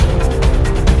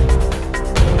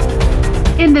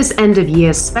In this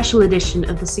end-of-year special edition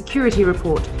of the Security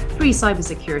Report, three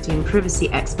cybersecurity and privacy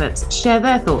experts share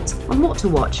their thoughts on what to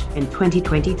watch in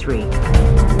 2023.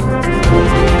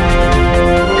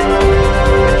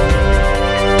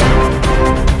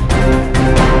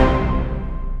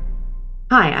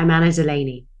 Hi, I'm Anna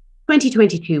Delaney.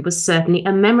 2022 was certainly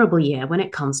a memorable year when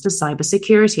it comes to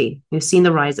cybersecurity. We've seen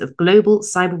the rise of global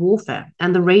cyber warfare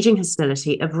and the raging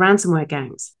hostility of ransomware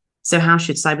gangs. So how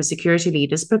should cybersecurity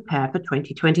leaders prepare for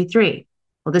 2023?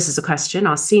 Well, this is a question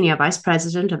our Senior Vice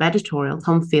President of Editorial,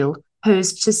 Tom Field,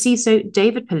 posed to CISO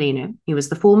David Polino. He was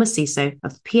the former CISO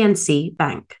of PNC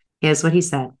Bank. Here's what he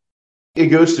said. It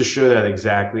goes to show that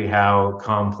exactly how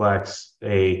complex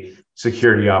a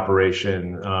security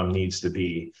operation needs to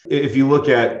be. If you look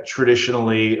at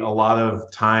traditionally, a lot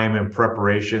of time and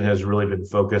preparation has really been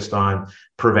focused on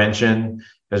prevention,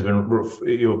 has been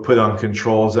put on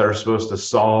controls that are supposed to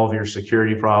solve your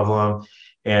security problem,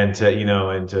 and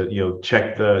to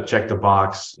check the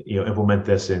box, implement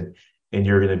this and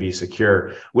you're going to be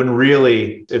secure. When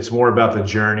really it's more about the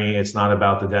journey, it's not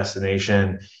about the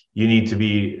destination. You need to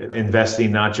be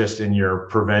investing not just in your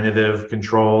preventative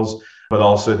controls, but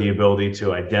also the ability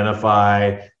to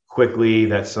identify quickly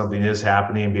that something is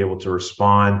happening, be able to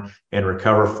respond and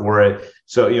recover for it.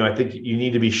 So, I think you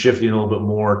need to be shifting a little bit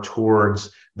more towards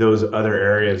those other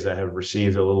areas that have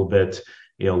received a little bit,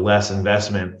 less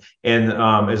investment, and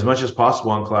as much as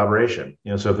possible on collaboration.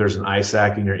 So if there's an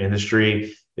ISAC in your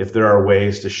industry, if there are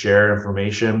ways to share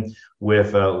information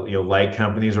with like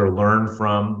companies or learn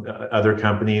from other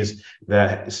companies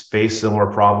that face similar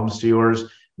problems to yours,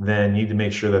 then you need to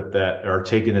make sure that are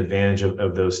taking advantage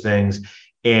of those things.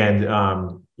 And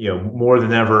more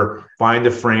than ever, find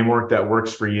a framework that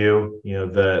works for you.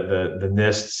 The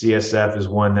NIST CSF is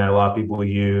one that a lot of people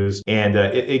use, and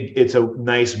it's a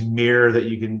nice mirror that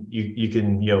you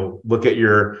can look at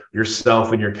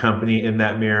yourself and your company in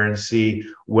that mirror and see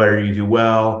where you do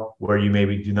well, where you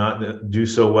maybe do not do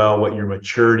so well, what your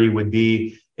maturity would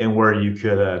be, and where you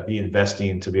could be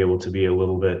investing to be able to be a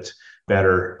little bit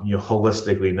better,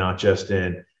 holistically, not just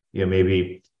in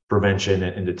maybe prevention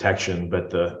and detection, but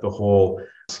the whole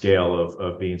scale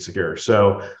of being secure.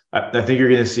 So I think you're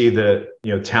going to see the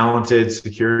talented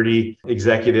security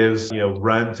executives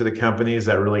run to the companies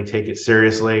that really take it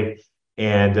seriously,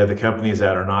 and the companies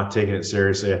that are not taking it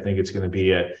seriously. I think it's going to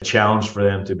be a challenge for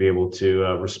them to be able to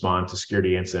respond to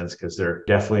security incidents, because they're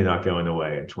definitely not going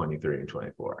away in 23 and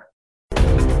 24.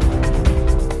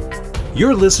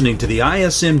 You're listening to the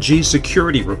ISMG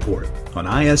Security Report on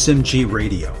ISMG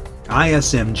Radio.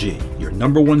 ISMG, your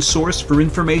number one source for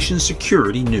information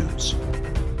security news.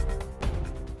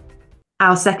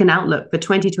 Our second outlook for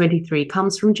 2023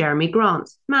 comes from Jeremy Grant,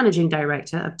 Managing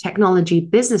Director of Technology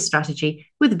Business Strategy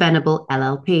with Venable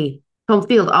LLP. Tom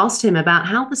Field asked him about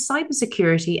how the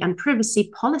cybersecurity and privacy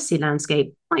policy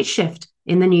landscape might shift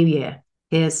in the new year.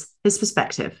 Here's his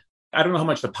perspective. I don't know how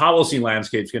much the policy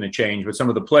landscape is going to change, but some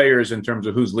of the players in terms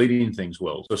of who's leading things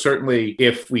will. So certainly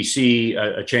if we see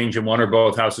a change in one or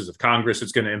both houses of Congress,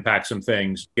 it's going to impact some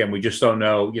things. Again, we just don't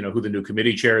know, who the new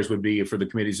committee chairs would be for the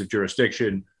committees of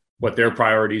jurisdiction, what their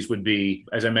priorities would be.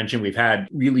 As I mentioned, we've had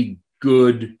really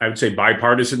good, I would say,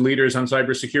 bipartisan leaders on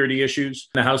cybersecurity issues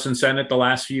in the House and Senate the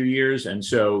last few years. And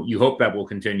so you hope that will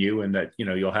continue, and that,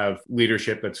 you'll have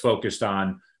leadership that's focused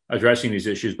on addressing these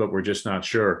issues, but we're just not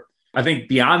sure. I think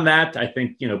beyond that,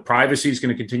 privacy is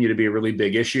going to continue to be a really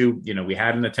big issue. We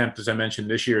had an attempt, as I mentioned,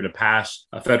 this year to pass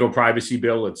a federal privacy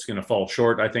bill. It's going to fall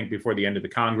short, I think, before the end of the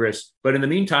Congress. But in the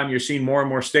meantime, you're seeing more and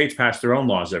more states pass their own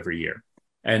laws every year.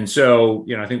 And so,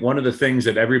 I think one of the things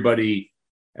that everybody,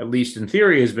 at least in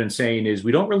theory, has been saying is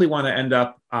we don't really want to end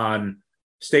up on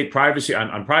state privacy,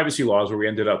 on privacy laws where we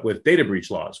ended up with data breach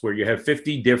laws, where you have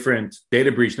 50 different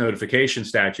data breach notification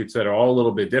statutes that are all a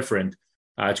little bit different.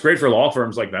 It's great for law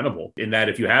firms like Venable in that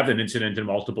if you have an incident in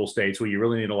multiple states where you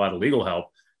really need a lot of legal help.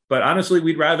 But honestly,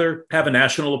 we'd rather have a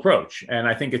national approach. And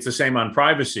I think it's the same on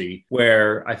privacy,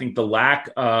 where I think the lack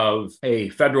of a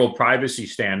federal privacy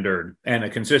standard and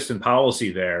a consistent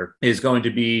policy there is going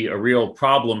to be a real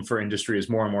problem for industry as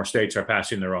more and more states are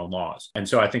passing their own laws. And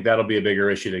so I think that'll be a bigger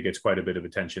issue that gets quite a bit of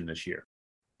attention this year.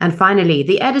 And finally,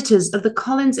 the editors of the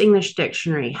Collins English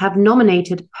Dictionary have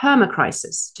nominated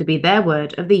permacrisis to be their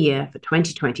word of the year for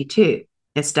 2022.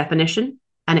 Its definition: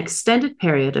 an extended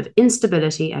period of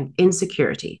instability and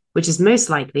insecurity, which is most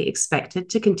likely expected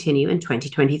to continue in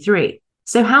 2023.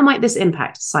 So how might this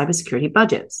impact cybersecurity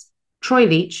budgets? Troy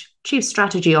Leach, Chief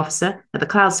Strategy Officer at the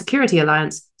Cloud Security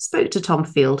Alliance, spoke to Tom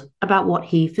Field about what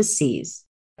he foresees.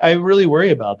 I really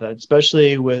worry about that,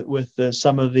 especially with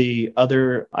some of the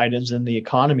other items in the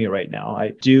economy right now.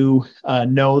 I do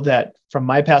know that from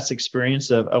my past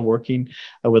experience of working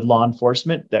with law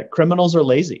enforcement, that criminals are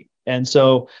lazy. And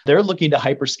so they're looking to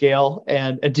hyperscale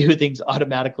and do things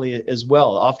automatically as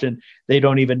well. Often they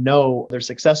don't even know they're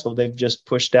successful. They've just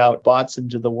pushed out bots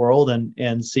into the world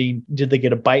and seen, did they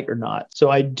get a bite or not?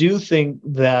 So I do think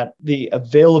that the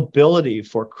availability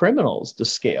for criminals to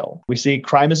scale, we see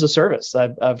crime as a service.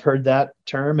 I've heard that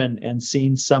term and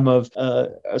seen some of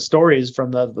stories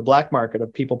from the black market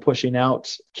of people pushing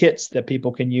out kits that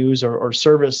people can use or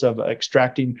service of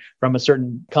extracting from a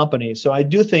certain company. So I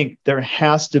do think there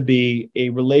has to be a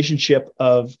relationship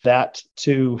of that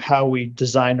to how we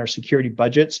design our security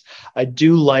budgets. I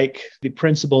do like the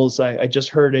principles. I just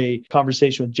heard a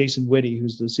conversation with Jason Whitty,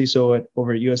 who's the CISO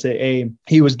over at USAA.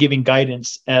 He was giving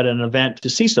guidance at an event to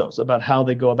CISOs about how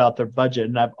they go about their budget.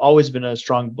 And I've always been a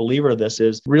strong believer of this,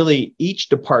 is really each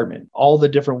department, all the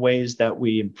different ways that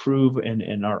we improve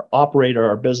and operate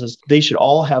our business, they should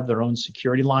all have their own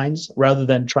security lines rather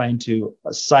than trying to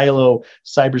silo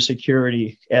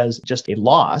cybersecurity as just a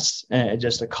loss and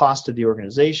just a cost to the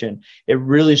organization. It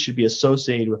really should be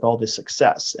associated with all the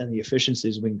success and the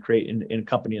efficiencies we can create in a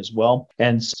company as well.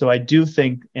 And so I do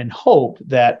think and hope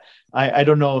that I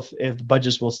don't know if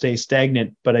budgets will stay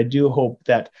stagnant, but I do hope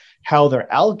that how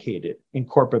they're allocated in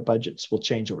corporate budgets will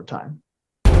change over time.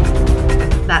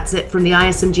 That's it from the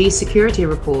ISMG Security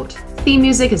Report. Theme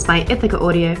music is by Ithaca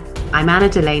Audio. I'm Anna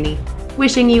Delaney,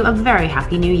 wishing you a very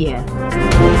happy new year.